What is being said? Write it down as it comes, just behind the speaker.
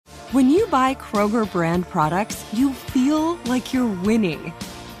When you buy Kroger brand products, you feel like you're winning.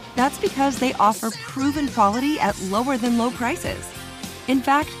 That's because they offer proven quality at lower than low prices. In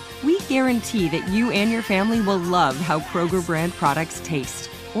fact, we guarantee that you and your family will love how Kroger brand products taste,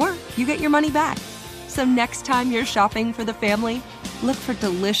 or you get your money back. So next time you're shopping for the family, look for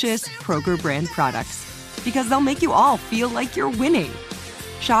delicious Kroger brand products, because they'll make you all feel like you're winning.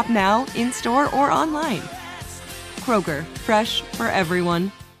 Shop now, in-store, or online. Kroger, fresh for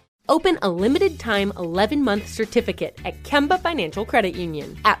everyone. Open a limited-time 11-month certificate at Kemba Financial Credit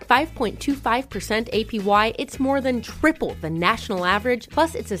Union. At 5.25% APY, it's more than triple the national average,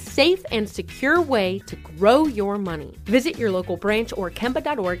 plus it's a safe and secure way to grow your money. Visit your local branch or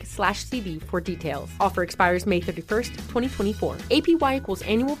kemba.org/cd for details. Offer expires May 31st, 2024. APY equals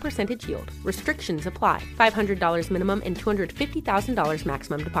annual percentage yield. Restrictions apply. $500 minimum and $250,000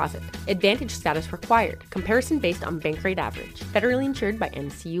 maximum deposit. Advantage status required. Comparison based on bank rate average. Federally insured by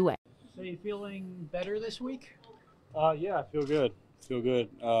NCUA. So you feeling better this week? Yeah, I feel good.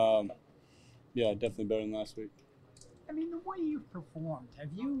 Yeah, definitely better than last week. I mean, the way you've performed, have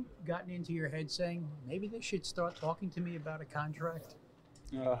you gotten into your head saying, maybe they should start talking to me about a contract?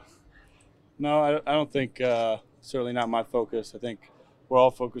 No, I don't think, certainly not my focus. I think we're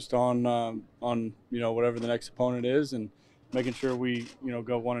all focused on whatever the next opponent is and making sure we,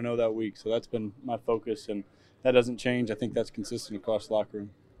 go 1-0 that week. So that's been my focus, and that doesn't change. I think that's consistent across the locker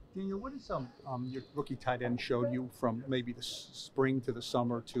room. Daniel, what has your rookie tight end showed you from maybe the spring to the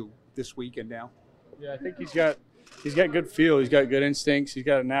summer to this week and now? Yeah, I think he's got good feel. He's got good instincts. He's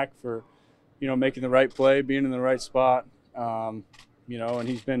got a knack for, making the right play, being in the right spot. And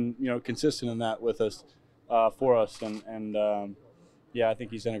he's been, consistent in that with us, for us. And I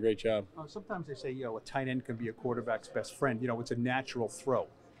think he's done a great job. Sometimes they say, a tight end can be a quarterback's best friend. It's a natural throw.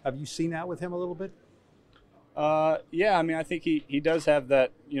 Have you seen that with him a little bit? I think he does have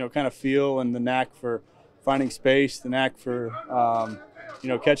that, kind of feel and the knack for finding space, the knack for,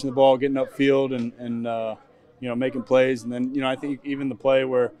 catching the ball, getting upfield and making plays. And then, I think even the play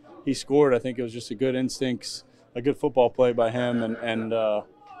where he scored, I think it was just a good instincts, a good football play by him. And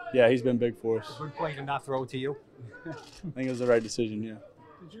he's been big for us. A good play to not throw it to you? I think it was the right decision, yeah.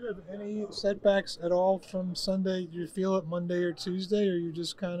 Did you have any setbacks at all from Sunday? Did you feel it Monday or Tuesday, or you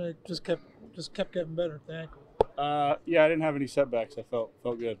just kind of kept getting better at the ankle? I didn't have any setbacks. I felt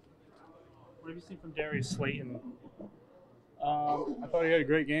good. What have you seen from Darius Slayton? I thought he had a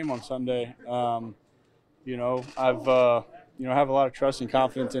great game on Sunday. I've have a lot of trust and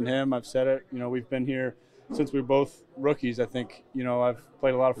confidence in him. I've said it. We've been here since we were both rookies. I think I've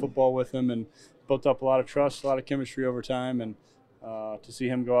played a lot of football with him and built up a lot of trust, a lot of chemistry over time. And to see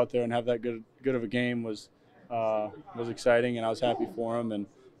him go out there and have that good of a game was exciting, and I was happy for him. And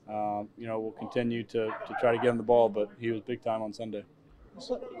we'll continue to try to get him the ball, but he was big time on Sunday.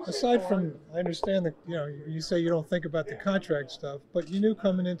 Aside from, I understand that, you say you don't think about the contract stuff, but you knew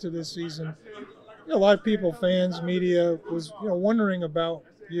coming into this season, a lot of people, fans, media, was, wondering about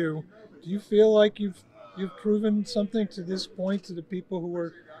you. Do you feel like you've proven something to this point to the people who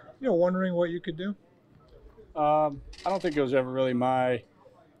were, wondering what you could do? I don't think it was ever really my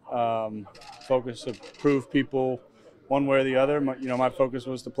focus to prove people one way or the other. My focus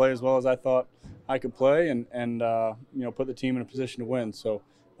was to play as well as I thought I could play and put the team in a position to win. So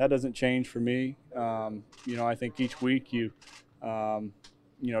that doesn't change for me. I think each week you try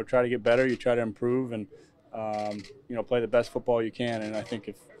to get better, you try to improve, and play the best football you can. And I think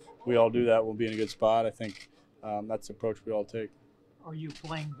if we all do that, we'll be in a good spot. I think that's the approach we all take. Are you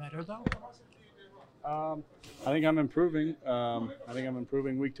playing better though? I think I'm improving.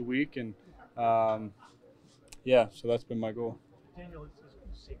 Week to week, and so that's been my goal. Daniel,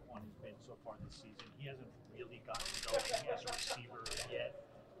 Saquon has been so far this season. He hasn't really gotten going as a receiver yet.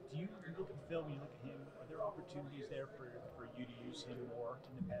 Do you look at Phil, when you look at him, are there opportunities there for you to use him more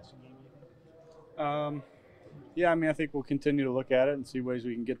in the passing game, you think? I think we'll continue to look at it and see ways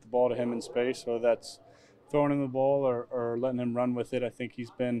we can get the ball to him in space, whether that's throwing him the ball or letting him run with it. I think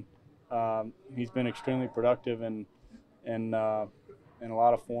he's been extremely productive in a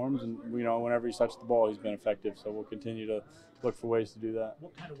lot of forms, and whenever he's touched the ball, he's been effective. So we'll continue to look for ways to do that.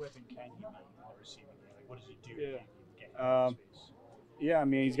 What kind of weapon can he be in the receiving game? Like, what does he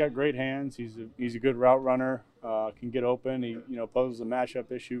do? He's got great hands. He's a good route runner. Can get open. He poses a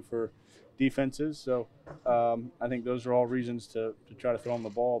matchup issue for defenses. So I think those are all reasons to try to throw him the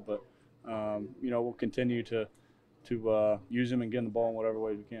ball. But we'll continue to use him and get him the ball in whatever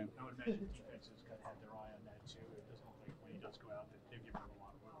way we can. I would imagine defenses kind of have their eye on that too. It doesn't look like when he does go out that they're giving him a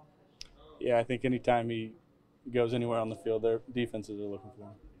lot of room. Yeah, I think anytime he goes anywhere on the field, their defenses are looking for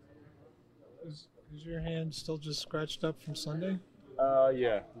him. Is your hand still just scratched up from Sunday?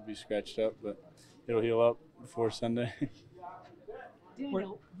 Yeah, it'll be scratched up, but it'll heal up before Sunday.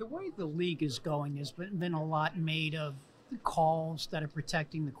 Daniel, the way the league is going, there's been a lot made of the calls that are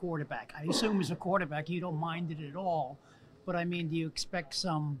protecting the quarterback. I assume as a quarterback you don't mind it at all, but I mean, do you expect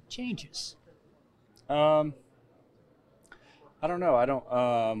some changes? I don't know. I don't.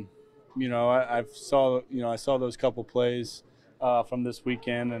 I saw those couple plays from this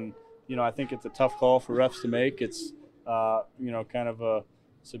weekend, and I think it's a tough call for refs to make. It's kind of a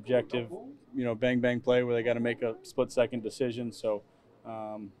subjective, bang bang play where they got to make a split second decision. So,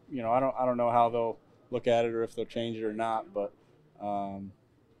 I don't know how they'll look at it or if they'll change it or not. But I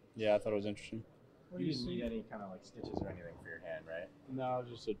thought it was interesting. You didn't need any kind of like stitches or anything for your hand, right? No,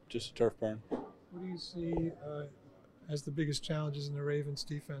 just a turf burn. What do you see as the biggest challenges in the Ravens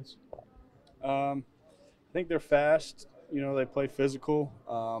defense? I think they're fast. They play physical.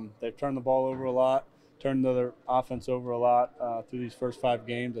 They've turned the ball over a lot, turned their offense over a lot through these first 5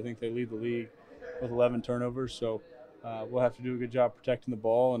 games. I think they lead the league with 11 turnovers. So we'll have to do a good job protecting the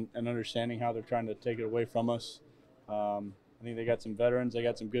ball and understanding how they're trying to take it away from us. I think they got some veterans. They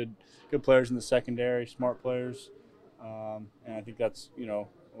got some good players in the secondary, smart players. And I think that's,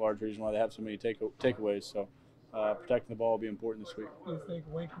 a large reason why they have so many takeaways. So protecting the ball will be important this week. Do you think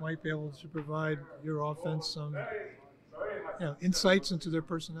Wink might be able to provide your offense some insights into their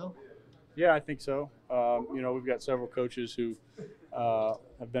personnel? Yeah, I think so. We've got several coaches who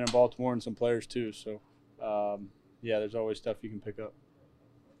have been in Baltimore and some players too. So, there's always stuff you can pick up.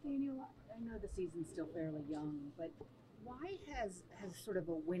 Daniel, I know the season's still fairly young, but why has sort of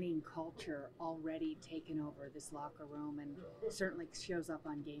a winning culture already taken over this locker room and certainly shows up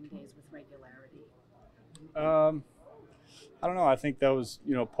on game days with regularity? I don't know. I think that was,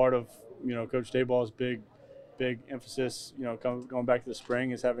 part of, Coach Dayball's big emphasis, going back to the spring,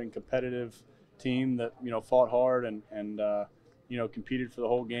 is having a competitive team that, fought hard and competed for the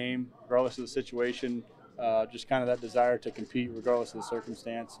whole game, regardless of the situation, just kind of that desire to compete regardless of the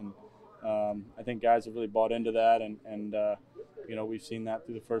circumstance. And I think guys have really bought into that, and we've seen that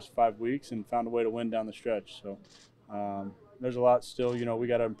through the first 5 weeks and found a way to win down the stretch. So there's a lot still, we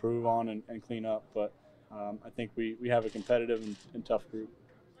got to improve on and clean up, but I think we have a competitive and tough group.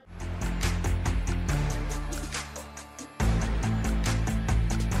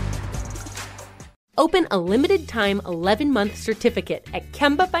 Open a limited-time 11-month certificate at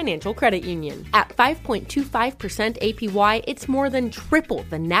Kemba Financial Credit Union. At 5.25% APY, it's more than triple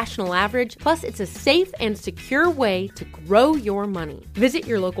the national average, plus it's a safe and secure way to grow your money. Visit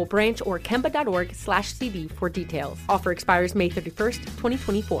your local branch or kemba.org/cd for details. Offer expires May 31st,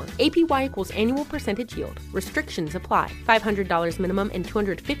 2024. APY equals annual percentage yield. Restrictions apply. $500 minimum and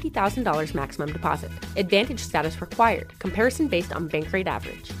 $250,000 maximum deposit. Advantage status required. Comparison based on bank rate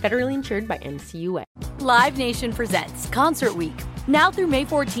average. Federally insured by NCUA. Live Nation presents Concert Week. Now through May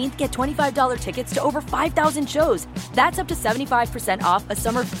 14th, get $25 tickets to over 5,000 shows. That's up to 75% off a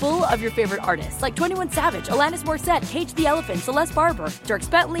summer full of your favorite artists like 21 Savage, Alanis Morissette, Cage the Elephant, Celeste Barber, Dierks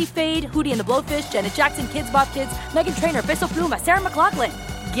Bentley, Fade, Hootie and the Blowfish, Janet Jackson, Kidz Bop Kids, Meghan Trainor, Peso Pluma, Sarah McLachlan.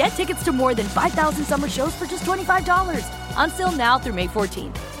 Get tickets to more than 5,000 summer shows for just $25. Until now through May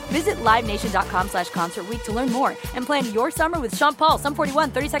 14th. Visit LiveNation.com/Concert Week to learn more and plan your summer with Sean Paul, Sum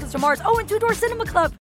 41, 30 Seconds to Mars, and Two Door Cinema Club.